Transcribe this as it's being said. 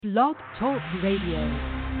Blog Talk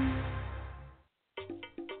Radio.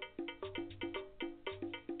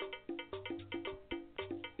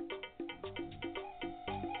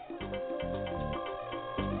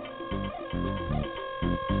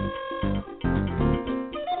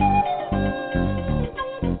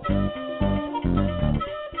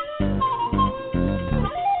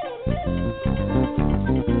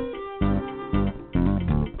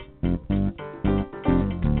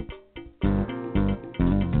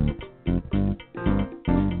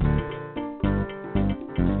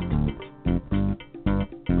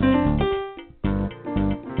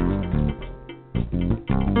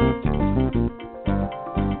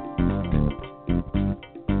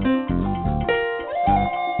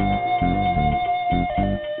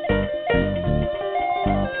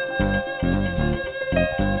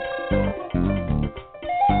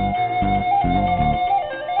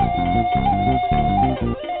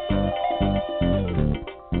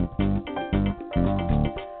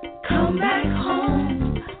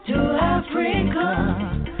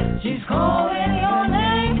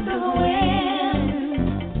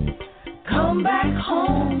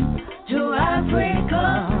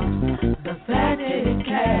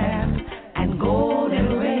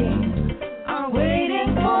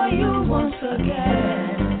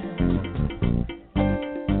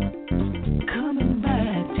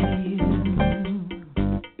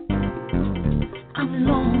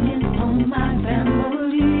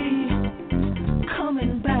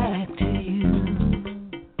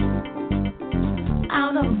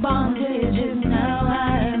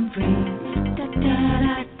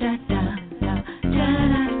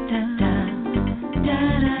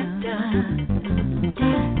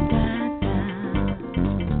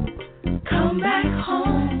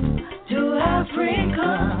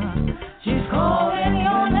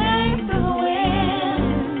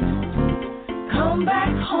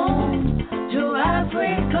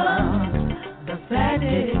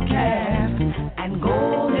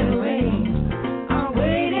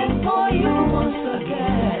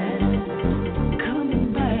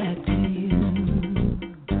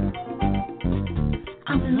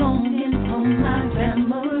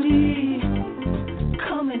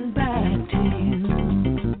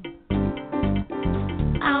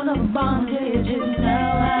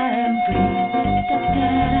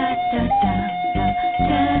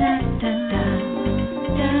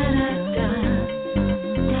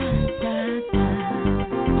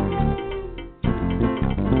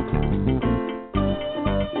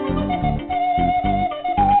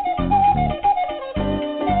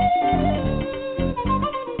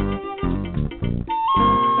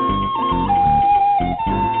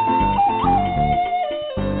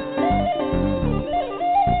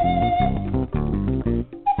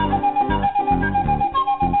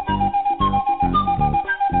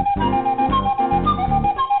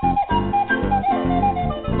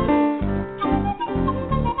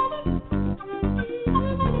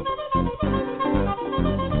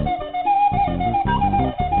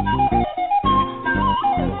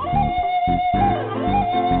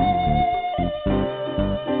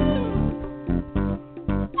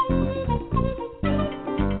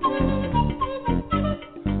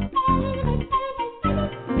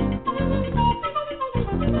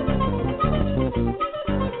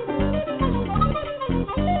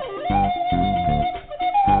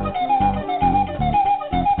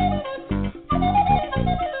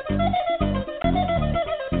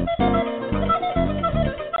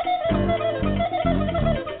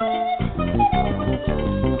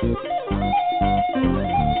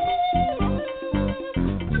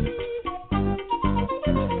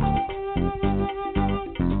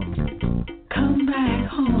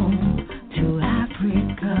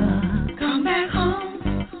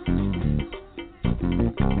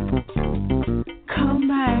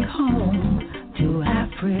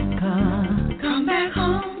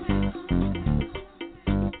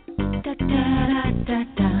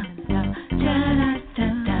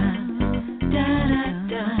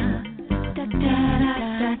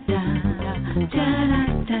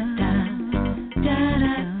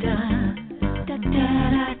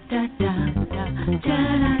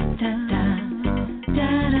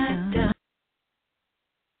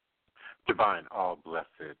 Divine, all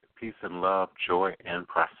blessed, peace and love, joy and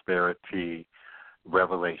prosperity,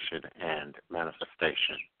 revelation and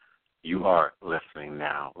manifestation. You are listening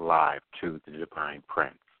now live to the Divine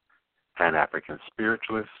Prince, Pan-African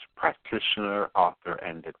spiritualist, practitioner, author,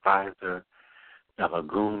 and advisor,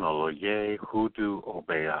 Elagun Oloye Hoodoo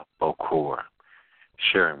Obeya Bokur,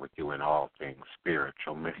 sharing with you in all things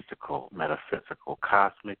spiritual, mystical, metaphysical,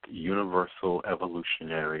 cosmic, universal,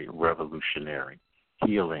 evolutionary, revolutionary.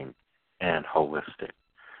 healing, and holistic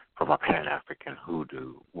from a Pan-African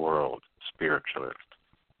Hoodoo world spiritualist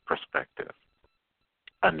perspective,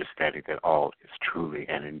 understanding that all is truly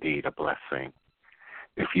and indeed a blessing.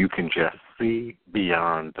 If you can just see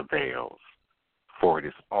beyond the veils, for it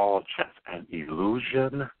is all just an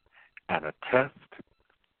illusion and a test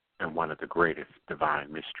and one of the greatest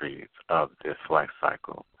divine mysteries of this life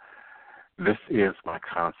cycle. This is my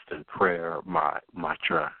constant prayer, my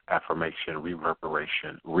mantra, affirmation,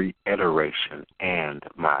 reverberation, reiteration, and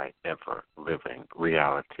my ever-living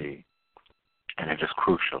reality. And it is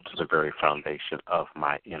crucial to the very foundation of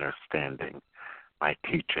my inner standing, my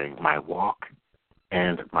teaching, my walk,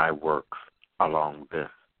 and my works along this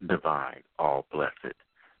divine, all-blessed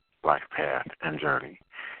life path and journey.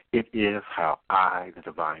 It is how I, the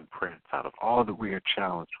Divine Prince, out of all that we are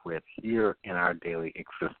challenged with here in our daily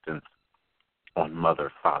existence on Mother,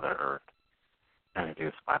 Father, Earth, and it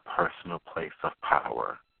is my personal place of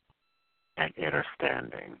power and inner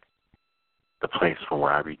standing, the place from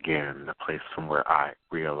where I begin, the place from where I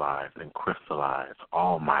realize and crystallize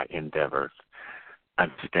all my endeavors,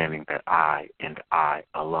 understanding that I and I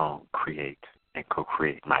alone create and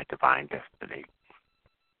co-create my divine destiny.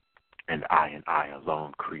 And I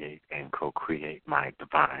alone create and co-create my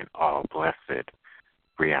divine, all-blessed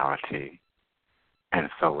reality. And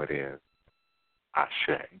so it is.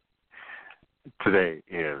 Ashe. Today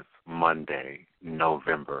is Monday,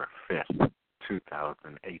 November 5th,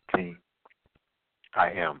 2018.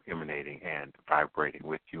 I am emanating and vibrating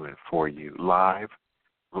with you and for you live,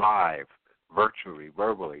 virtually,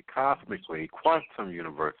 verbally, cosmically, quantum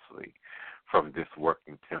universally from this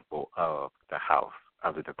working temple of the house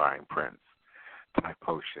of the Divine Prince, Thai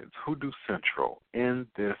Potions, Hoodoo Central, in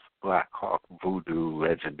this Black Hawk Voodoo,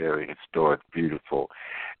 legendary, historic, beautiful,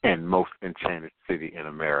 and most enchanted city in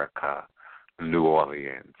America, New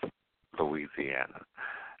Orleans, Louisiana,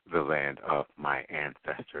 the land of my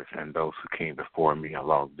ancestors and those who came before me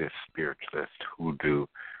along this spiritualist Hoodoo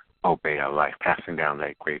Obeah life, passing down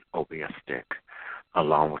that great Obeah stick,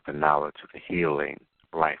 along with the knowledge of the healing,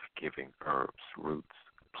 life-giving herbs, roots,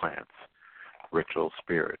 plants, ritual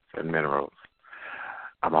spirits, and minerals.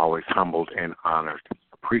 I'm always humbled and honored,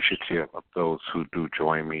 appreciative of those who do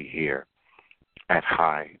join me here at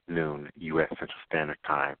high noon U.S. Central Standard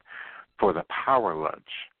Time for the Power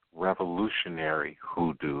Lunch, Revolutionary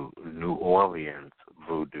Hoodoo, New Orleans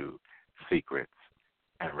Voodoo Secrets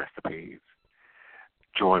and Recipes.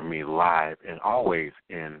 Join me live and always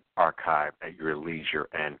in archive at your leisure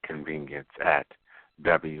and convenience at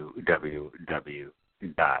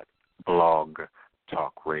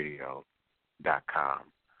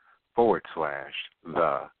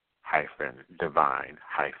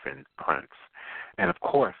And, of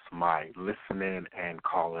course, my listen-in and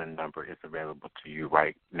call-in number is available to you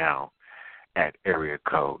right now at area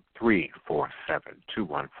code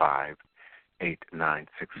 347-215-8967,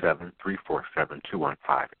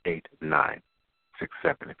 347-215-8967.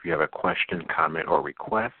 If you have a question, comment, or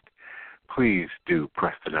request, please do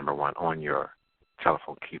press the number 1 on your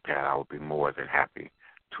telephone keypad. I will be more than happy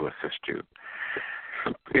to assist you.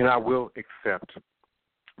 And I will accept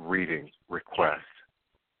reading requests,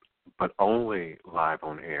 but only live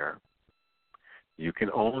on air. You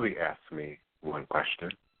can only ask me one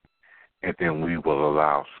question, and then we will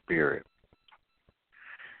allow spirit.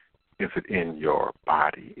 Is it in your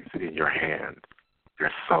body? Is it in your hands,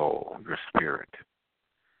 your soul, your spirit?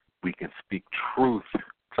 We can speak truth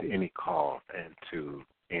to any cause and to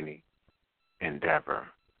any endeavor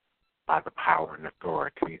by the power and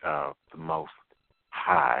authority of the Most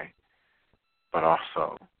High, but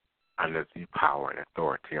also under the power and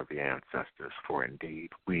authority of the ancestors. For indeed,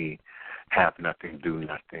 we have nothing, do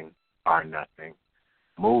nothing, are nothing,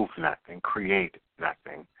 move nothing, create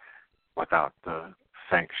nothing without the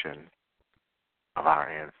sanction of our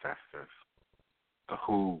ancestors. So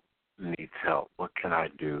who needs help? What can I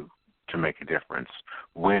do to make a difference?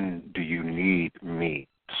 When do you need me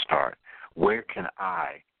to start? Where can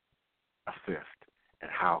I assist?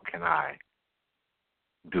 And how can I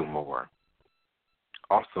do more?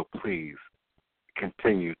 Also, please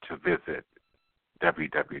continue to visit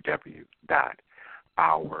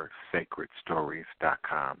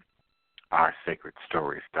www.oursacredstories.com,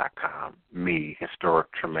 oursacredstories.com. Me, Historic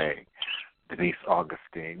Treme, Denise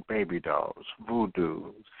Augustine, Baby Dolls,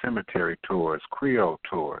 Voodoo, Cemetery Tours, Creole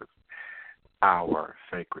Tours,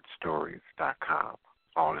 oursacredstories.com.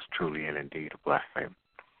 All is truly and indeed a blessing.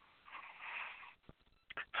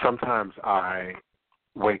 Sometimes I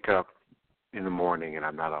wake up in the morning and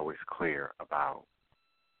I'm not always clear about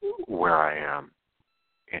where I am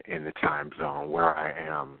in the time zone, where I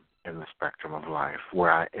am in the spectrum of life,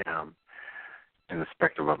 where I am in the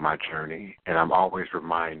spectrum of my journey, and I'm always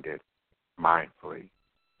reminded mindfully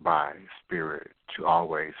by Spirit to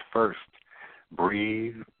always first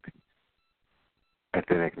breathe and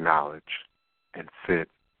then acknowledge and sit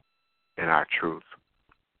in our truth.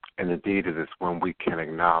 And indeed, it is when we can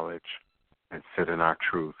acknowledge and sit in our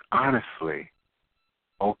truth honestly,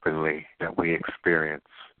 openly, that we experience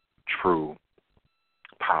true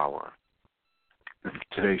power.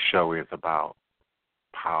 Today's show is about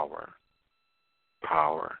power.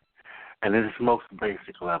 Power. And at its most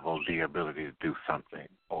basic level, the ability to do something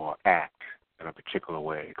or act in a particular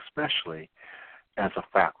way, especially as a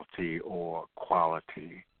faculty or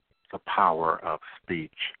quality, the power of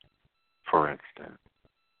speech, for instance.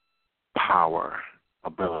 Power,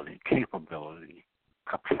 ability, capability,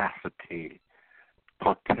 capacity,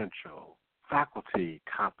 potential, faculty,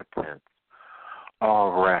 competence,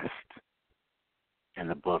 all rest in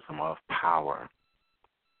the bosom of power,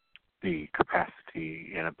 the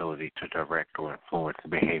capacity and ability to direct or influence the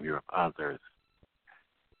behavior of others,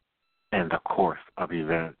 and the course of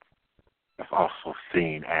events is also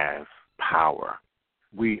seen as power.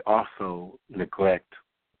 We also neglect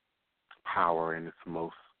power in its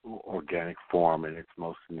most organic form, in its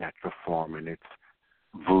most natural form, in its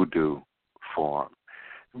voodoo form,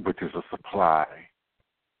 which is a supply,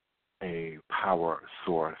 a power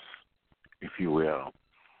source, if you will.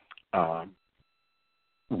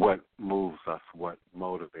 What moves us, what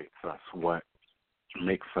motivates us, what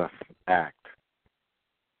makes us act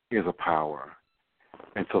is a power.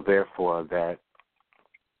 And so therefore that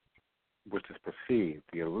which is perceived,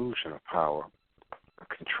 the illusion of power,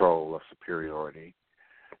 control, of superiority,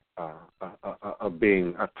 of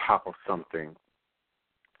being atop of something,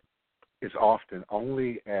 is often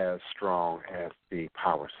only as strong as the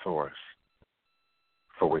power source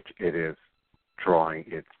for which it is drawing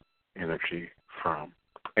its energy from.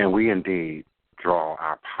 And we indeed draw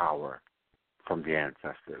our power from the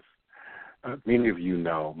ancestors. Many of you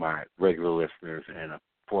know, my regular listeners, and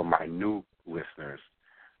for my new listeners,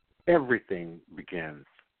 everything begins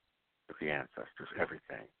with the ancestors,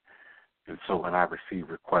 everything. And so when I receive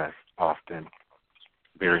requests, often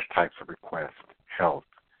various types of requests, health,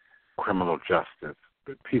 criminal justice,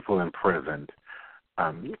 people imprisoned,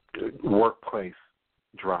 workplace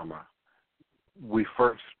drama, we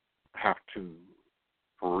first have to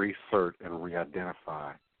research and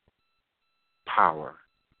re-identify power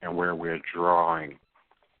and where we're drawing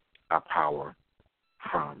our power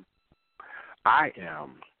from. I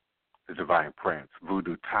am the Divine Prince,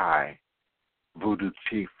 Voodoo Tai, Voodoo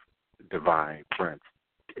Chief Divine Prince,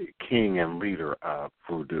 King and leader of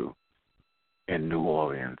Voodoo in New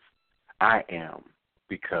Orleans. I am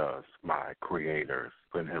because my creators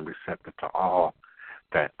and receptive to all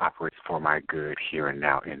that operates for my good here and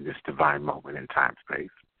now in this divine moment in time space.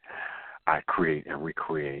 I create and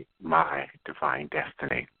recreate my divine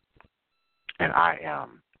destiny. And I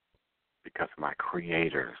am because my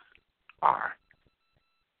creators are.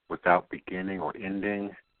 Without beginning or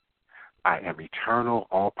ending, I am eternal,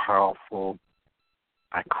 all-powerful.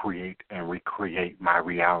 I create and recreate my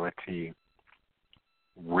reality.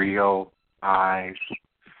 Real eyes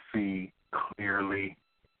see clearly.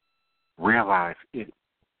 Realize it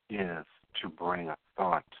is to bring a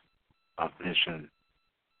thought, a vision,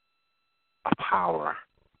 a power,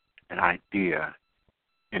 an idea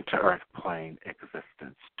into earth plane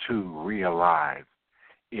existence. To realize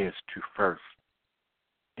is to first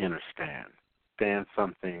understand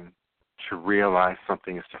something. To realize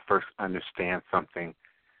something is to first understand something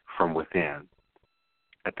from within,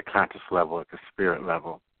 at the conscious level, at the spirit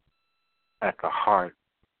level, at the heart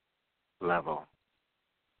level.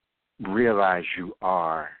 Realize you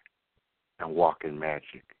are and walk in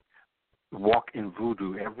magic. Walk in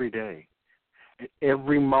voodoo every day. At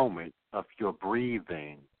every moment of your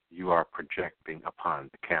breathing, you are projecting upon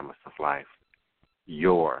the canvas of life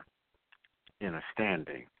your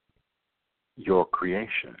understanding, your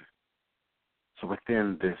creation. So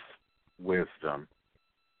within this wisdom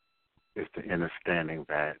is the understanding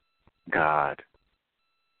that God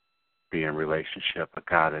be in relationship, a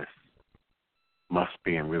goddess must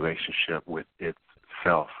be in relationship with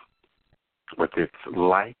itself, with its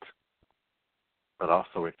light, but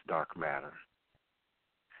also its dark matter.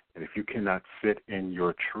 And if you cannot sit in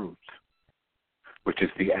your truth, which is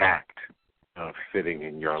the act of sitting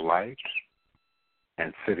in your light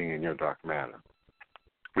and sitting in your dark matter,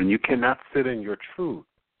 when you cannot sit in your truth,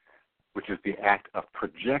 which is the act of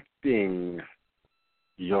projecting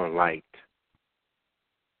your light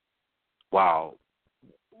while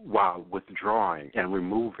withdrawing and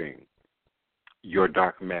removing your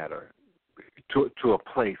dark matter to a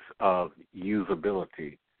place of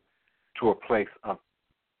usability, to a place of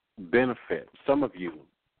benefit. Some of you,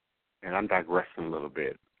 and I'm digressing a little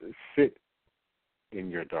bit, sit in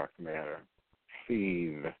your dark matter,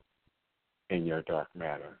 seethe in your dark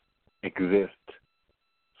matter, exist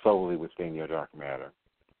solely within your dark matter,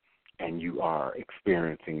 and you are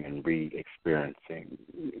experiencing and re-experiencing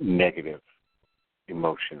negative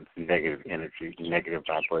emotions, negative energy, negative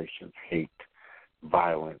vibrations, hate,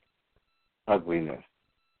 violence, ugliness,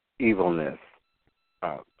 evilness,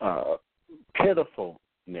 pitifulness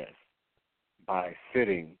by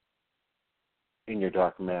sitting in your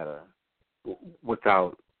dark matter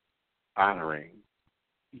without honoring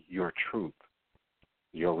your truth,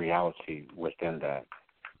 your reality within that.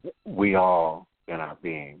 We all, in our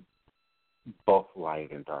being, both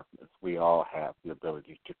light and darkness, we all have the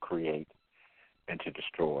ability to create and to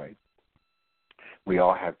destroy. We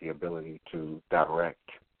all have the ability to direct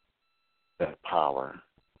that power,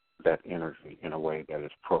 that energy in a way that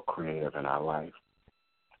is procreative in our life.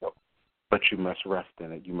 But you must rest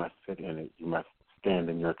in it. You must sit in it. You must stand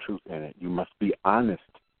in your truth in it. You must be honest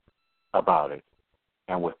about it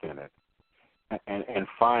and within it. And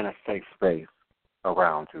find a safe space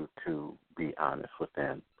around you to be honest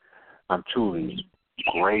within. I'm truly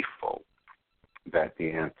grateful that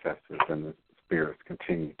the ancestors and the spirits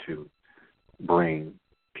continue to bring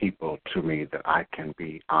people to me that I can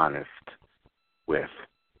be honest with,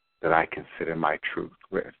 that I can sit in my truth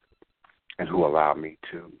with, and who allow me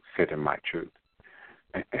to sit in my truth.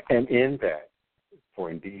 And in that,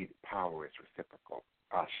 for indeed, power is reciprocal.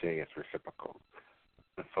 Ashe is reciprocal.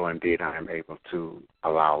 And so indeed I am able to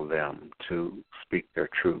allow them to speak their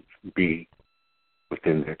truth, be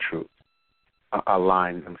within their truth,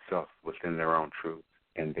 align themselves within their own truth,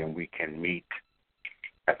 and then we can meet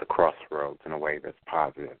at the crossroads in a way that's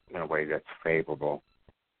positive, in a way that's favorable,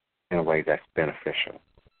 in a way that's beneficial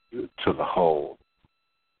to the whole,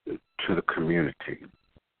 to the community,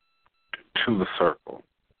 to the circle.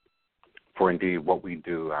 For indeed, what we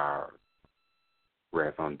do, our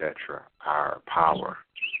raison d'etre, our power,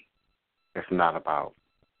 it's not about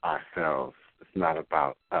ourselves. It's not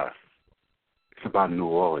about us. It's about New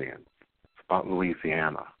Orleans. It's about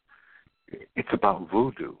Louisiana. It's about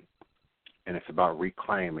voodoo. And it's about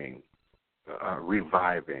reclaiming,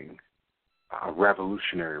 reviving, a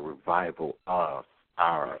revolutionary revival of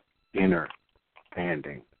our inner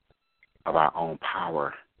standing, of our own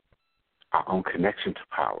power, our own connection to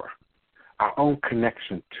power, our own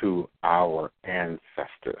connection to our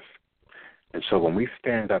ancestors. And so when we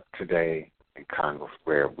stand up today in Congo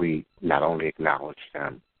Square, we not only acknowledge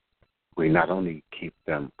them, we not only keep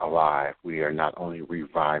them alive, we are not only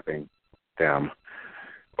reviving them,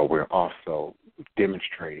 but we're also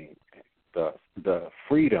demonstrating the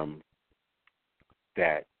freedom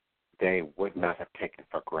that they would not have taken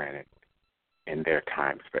for granted in their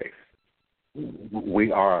time space.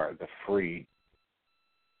 We are the free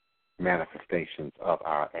manifestations of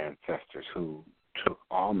our ancestors who took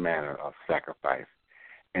all manner of sacrifice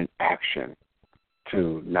and action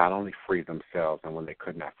to not only free themselves, and when they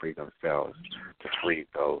could not free themselves, to free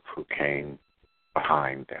those who came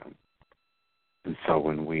behind them. And so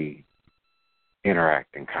when we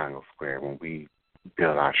interact in Congo Square, when we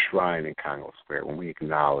build our shrine in Congo Square, when we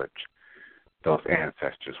acknowledge those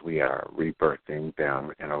ancestors, we are rebirthing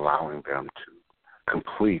them and allowing them to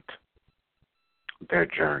complete their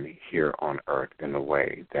journey here on earth in a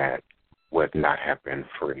way that would not have been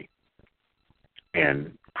free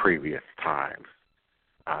in previous times,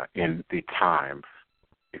 in the times,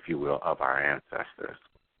 if you will, of our ancestors.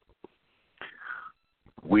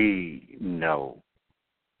 We know,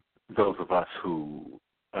 those of us who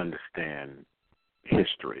understand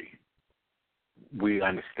history, we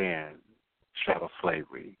understand chattel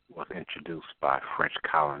slavery was introduced by French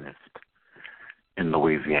colonists in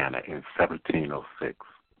Louisiana in 1706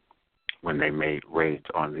 when they made raids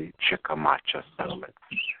on the Chickamauga settlements.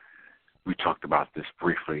 We talked about this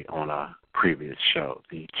briefly on a previous show,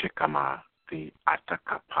 the Chickamauga, the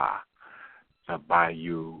Atacapa, the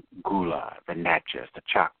Bayou Gula, the Natchez, the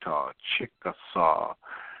Choctaw, Chickasaw,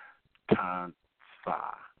 Tansa,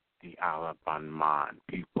 the Alabanman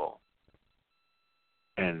people,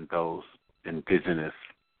 and those indigenous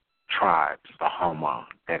tribes, the Homa,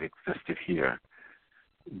 that existed here.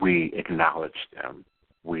 We acknowledge them.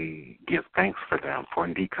 We give thanks for them. For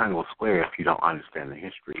indeed, Congo Square, if you don't understand the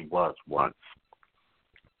history, was once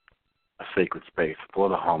a sacred space for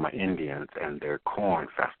the Homa Indians and their corn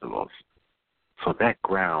festivals. So that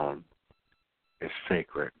ground is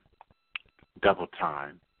sacred, double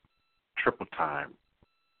time, triple time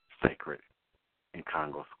sacred in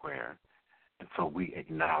Congo Square. And so we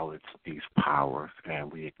acknowledge these powers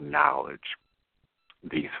and we acknowledge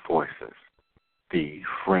these voices. The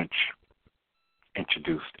French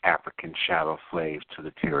introduced African chattel slaves to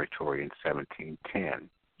the territory in 1710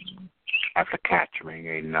 after capturing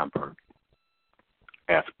a number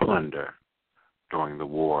as plunder during the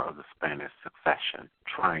War of the Spanish Succession.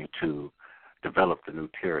 Trying to develop the new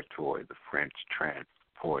territory, the French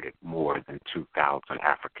transported more than 2,000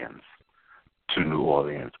 Africans to New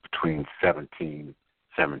Orleans between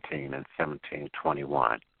 1717 and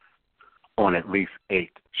 1721 on at least 8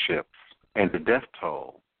 ships, and the death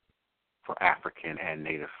toll for African and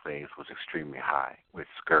native slaves was extremely high, with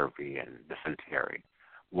scurvy and dysentery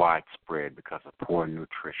widespread because of poor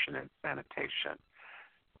nutrition and sanitation.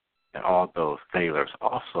 And although sailors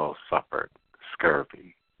also suffered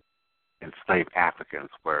scurvy, enslaved Africans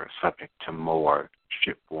were subject to more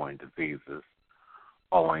shipborne diseases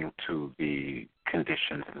owing to the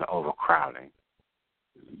conditions and the overcrowding,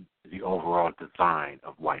 the overall design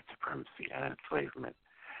of white supremacy and enslavement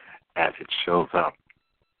as it shows up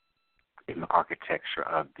in the architecture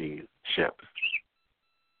of these ships.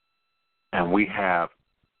 And we have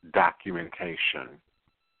documentation,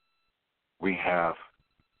 we have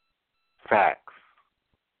facts,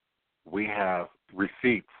 we have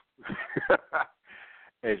receipts,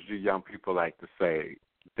 as you young people like to say,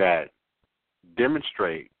 that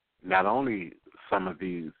demonstrate not only some of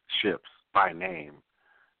these ships by name,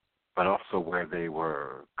 but also where they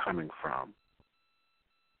were coming from.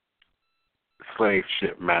 Slave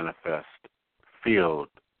ship manifest filed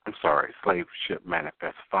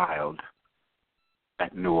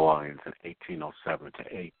at New Orleans in 1807 to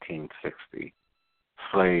 1860.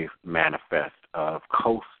 Slave manifest of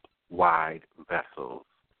coast-wide vessels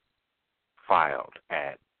filed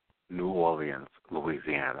at New Orleans,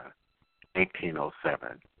 Louisiana,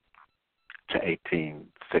 1807 to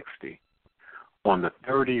 1860. On the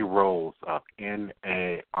 30 rolls of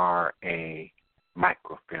NARA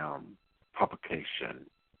microfilm publication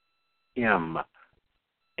M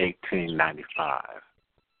 1895,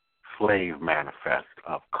 slave manifest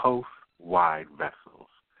of coast-wide vessels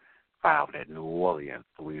filed at New Orleans,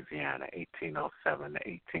 Louisiana, 1807 to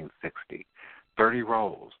 1860. 30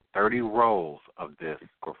 rolls of this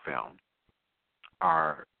microfilm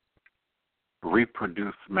are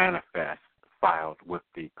reproduced manifests filed with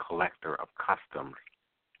the collector of customs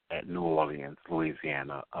at New Orleans,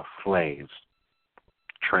 Louisiana, of slaves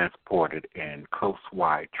transported in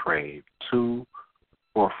coast-wide trade to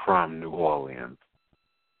or from New Orleans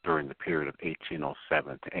during the period of 1807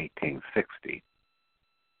 to 1860.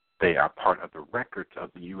 They are part of the records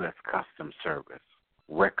of the U.S. Customs Service,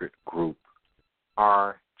 record group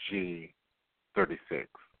RG 36,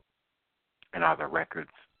 and are the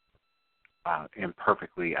records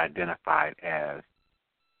imperfectly identified as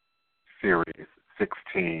Series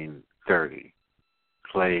 1630,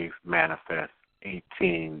 Slave Manifest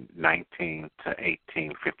 1819 to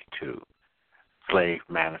 1852, Slave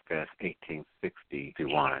Manifest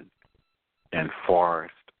 1861, and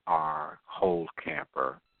Forrest R.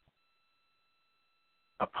 Holdcamper,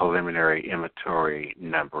 a preliminary inventory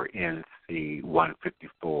number NC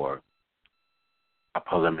 154, a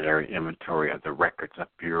preliminary inventory of the records of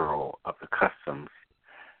Bureau of the Customs,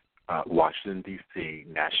 Washington, D.C.,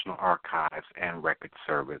 National Archives and Record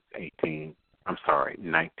Service,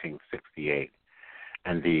 1968.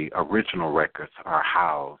 And the original records are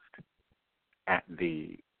housed at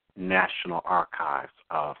the National Archives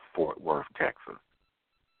of Fort Worth, Texas.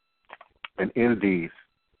 And in these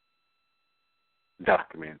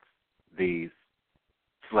documents, these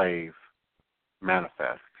slave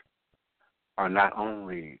manifests are not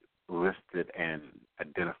only listed and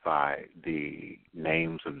identify the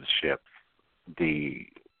names of the ships, the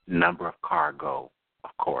number of cargo,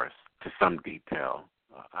 of course, to some detail.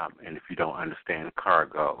 And if you don't understand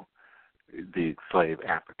cargo, the slave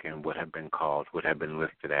African would have been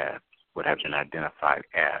listed as, would have been identified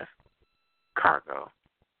as cargo.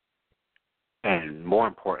 And more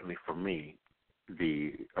importantly for me,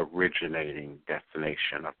 the originating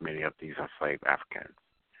destination of many of these enslaved Africans.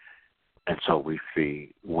 And so we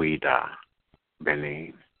see Ouida,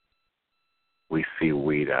 Benin. We see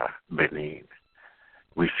Ouida, Benin.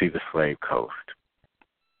 We see the slave coast.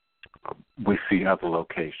 We see other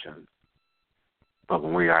locations. But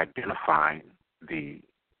when we are identifying the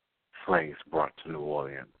slaves brought to New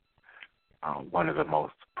Orleans, one of the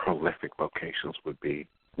most prolific locations would be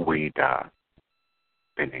Ouida,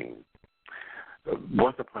 Benin.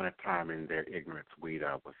 Once upon a time in their ignorance,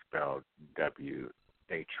 Ouida was spelled W-H-Y-D-A-H.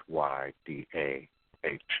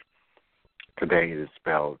 Today it is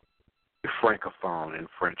spelled francophone in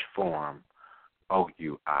French form, O-U-I-D-A-H,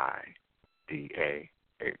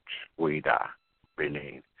 Ouida,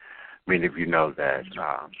 Benin, many of you know that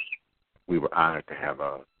we were honored to have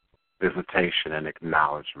a visitation and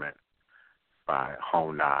acknowledgement by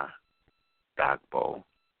Hona Dagbo,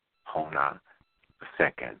 Hona II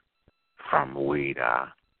from Ouida,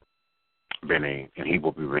 Benin, and he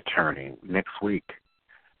will be returning next week.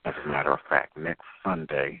 As a matter of fact, next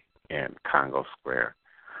Sunday in Congo Square,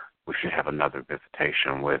 we should have another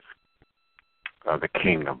visitation with the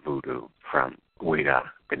King of Voodoo from Ouida,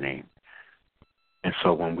 Benin. And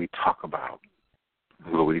so when we talk about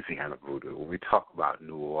Louisiana Voodoo, when we talk about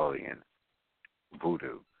New Orleans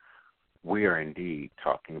Voodoo, we are indeed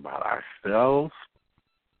talking about ourselves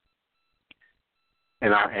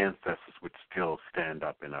and our ancestors, which still stand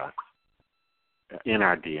up in us, in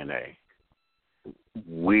our DNA.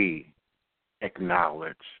 We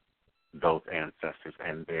acknowledge those ancestors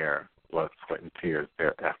and their blood, sweat, and tears,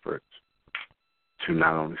 their efforts to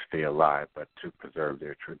not only stay alive but to preserve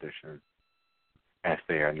their traditions as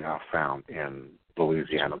they are now found in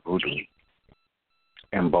Louisiana Voodoo.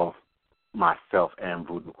 And both myself and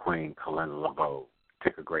Voodoo Queen Kalena LeBeau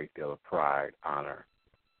take a great deal of pride, honor,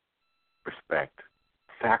 respect,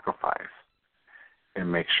 sacrifice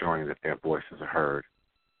in make sure that their voices are heard,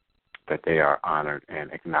 that they are honored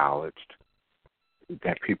and acknowledged,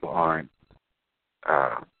 that people aren't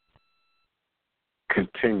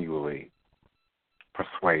continually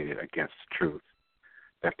persuaded against the truth,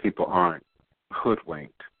 that people aren't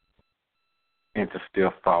hoodwinked into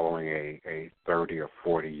still following a 30 or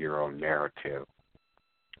 40-year-old narrative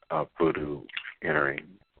of voodoo entering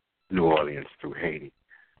New Orleans through Haiti.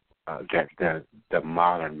 That the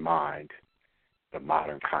modern mind, the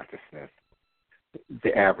modern consciousness,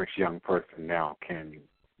 the average young person now can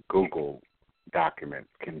Google documents,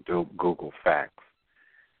 can do Google facts,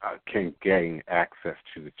 can gain access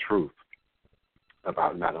to the truth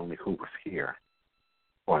about not only who was here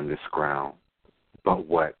on this ground, but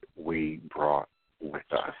what we brought with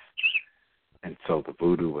us. And so the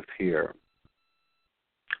voodoo was here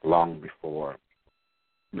long before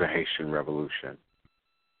the Haitian Revolution,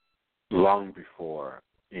 long before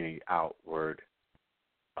any outward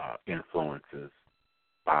influences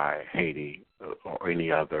by Haiti or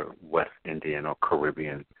any other West Indian or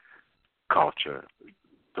Caribbean culture.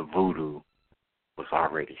 The voodoo was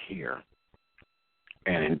already here.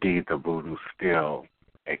 And indeed, the voodoo still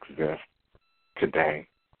exists today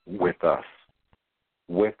with us,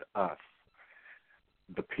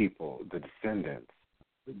 the people, the descendants,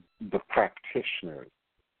 the practitioners,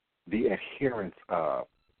 the adherents of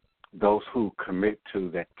those who commit to,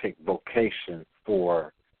 that take vocation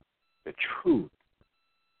for the truth.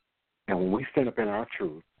 And when we stand up in our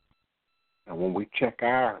truth, and when we check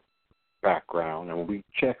our background, and when we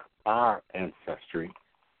check our ancestry,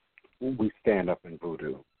 we stand up in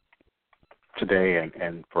voodoo today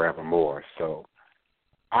and forevermore. So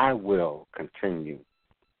I will continue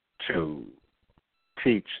to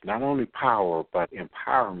teach not only power but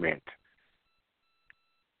empowerment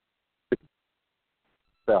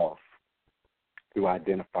self through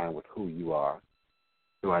identifying with who you are,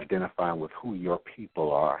 through identifying with who your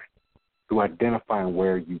people are, through identifying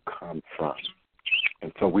where you come from.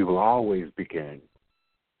 And so we will always begin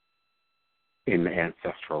in the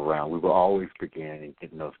ancestral realm. We will always begin in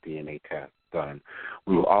getting those DNA tests done.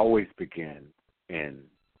 We will always begin in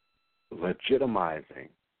legitimizing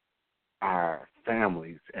our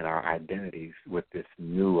families and our identities with this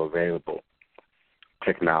new available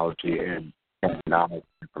technology and knowledge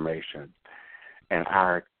information. And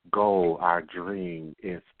our goal, our dream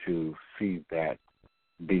is to see that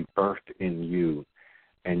be birthed in you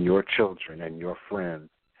and your children and your friends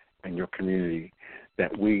and your community,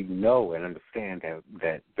 that we know and understand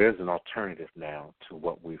that there's an alternative now to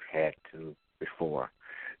what we've had to before.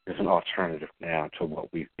 There's an alternative now to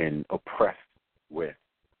what we've been oppressed with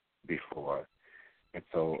before. And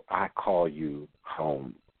so I call you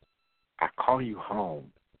home. I call you home.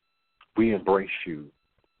 We embrace you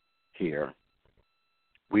here.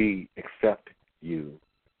 We accept you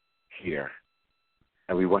here.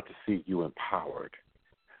 And we want to see you empowered.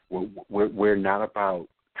 We're not about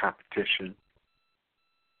competition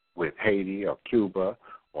with Haiti or Cuba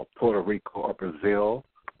or Puerto Rico or Brazil.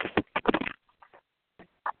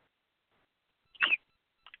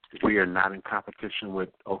 We are not in competition with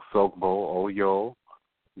Osogbo, Oyo,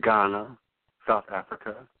 Ghana, South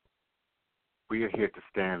Africa. We are here to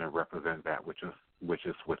stand and represent that which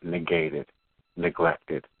is negated,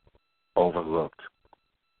 neglected, overlooked,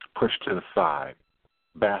 pushed to the side,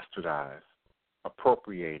 bastardized,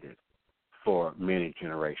 appropriated for many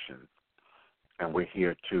generations. And we're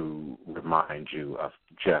here to remind you of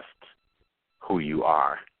just who you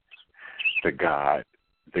are, the God,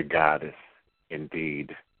 the goddess, indeed,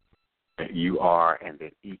 that you are and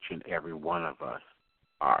that each and every one of us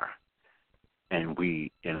are. And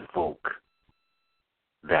we invoke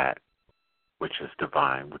that which is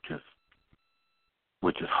divine, which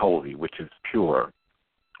is holy, which is pure,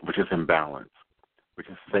 which is in balance, which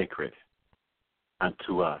is sacred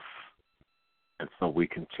unto us. And so we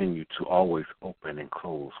continue to always open and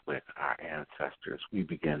close with our ancestors. We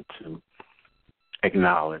begin to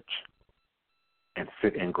acknowledge and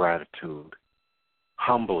sit in gratitude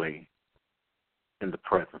humbly in the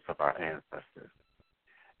presence of our ancestors.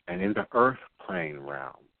 And in the earth plane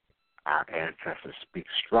realm, our ancestors speak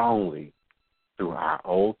strongly through our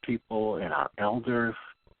old people and our elders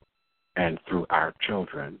and through our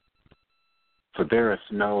children. So there is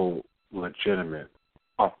no legitimate,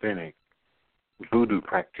 authentic voodoo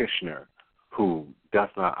practitioner who does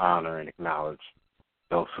not honor and acknowledge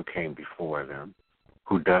those who came before them,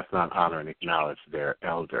 who does not honor and acknowledge their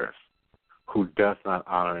elders, who does not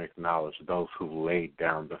honor and acknowledge those who laid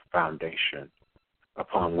down the foundation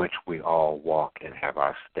upon which we all walk and have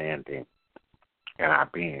our standing and our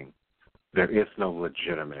being. There is no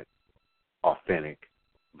legitimate, authentic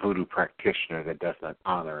voodoo practitioner that does not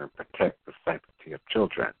honor and protect the sanctity of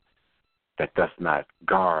children, that does not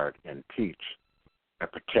guard and teach and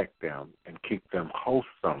protect them and keep them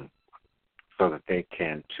wholesome so that they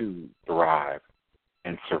can too thrive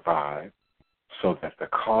and survive, so that the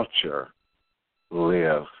culture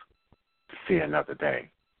lives to see another day.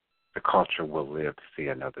 The culture will live to see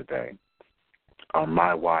another day. On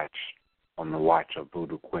my watch, on the watch of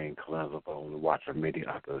Voodoo Queen Elizabeth, on the watch of many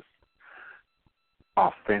others,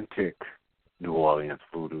 authentic New Orleans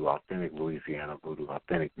voodoo, authentic Louisiana voodoo,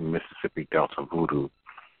 authentic Mississippi Delta voodoo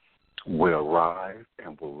will rise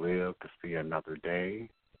and will live to see another day.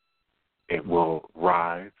 It will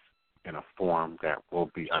rise in a form that will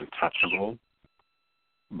be untouchable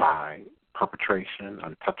by perpetration,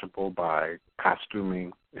 untouchable by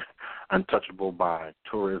costuming, untouchable by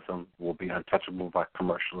tourism, will be untouchable by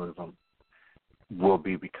commercialism, will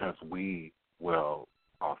be because we will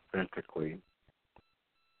authentically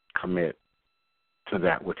commit to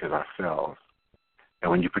that which is ourselves. And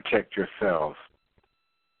when you protect yourselves,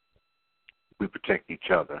 we protect each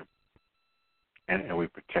other, and we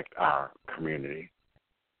protect our community.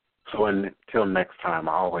 So until next time,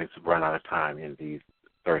 I always run out of time in these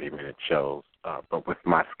 30-minute shows, but with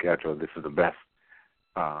my schedule, this is the best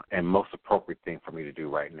and most appropriate thing for me to do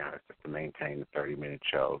right now is just to maintain the 30-minute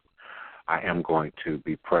shows. I am going to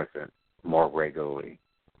be present more regularly,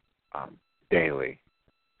 daily,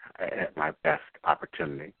 at my best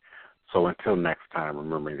opportunity. So until next time,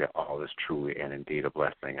 remembering that all is truly and indeed a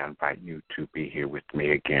blessing, I invite you to be here with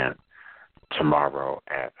me again tomorrow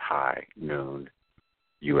at high noon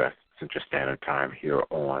U.S. Central Standard Time here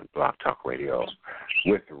on Blog Talk Radio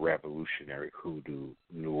with the revolutionary Hoodoo,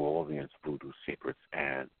 New Orleans Voodoo Secrets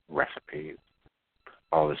and Recipes.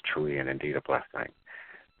 All is truly and indeed a blessing.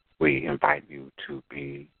 We invite you to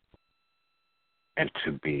be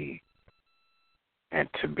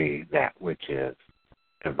that which is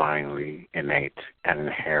divinely innate and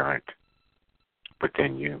inherent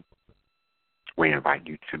within you. We invite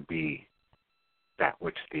you to be that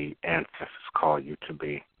which the ancestors call you to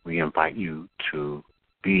be. We invite you to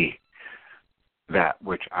be that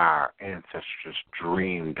which our ancestors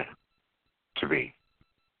dreamed to be.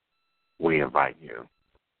 We invite you.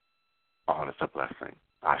 All is a blessing.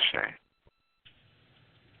 Ashe.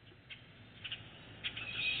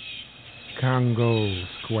 Congo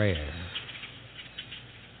Square.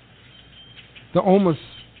 The Omas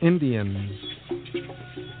Indians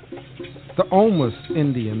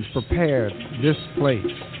prepared this place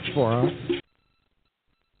for us.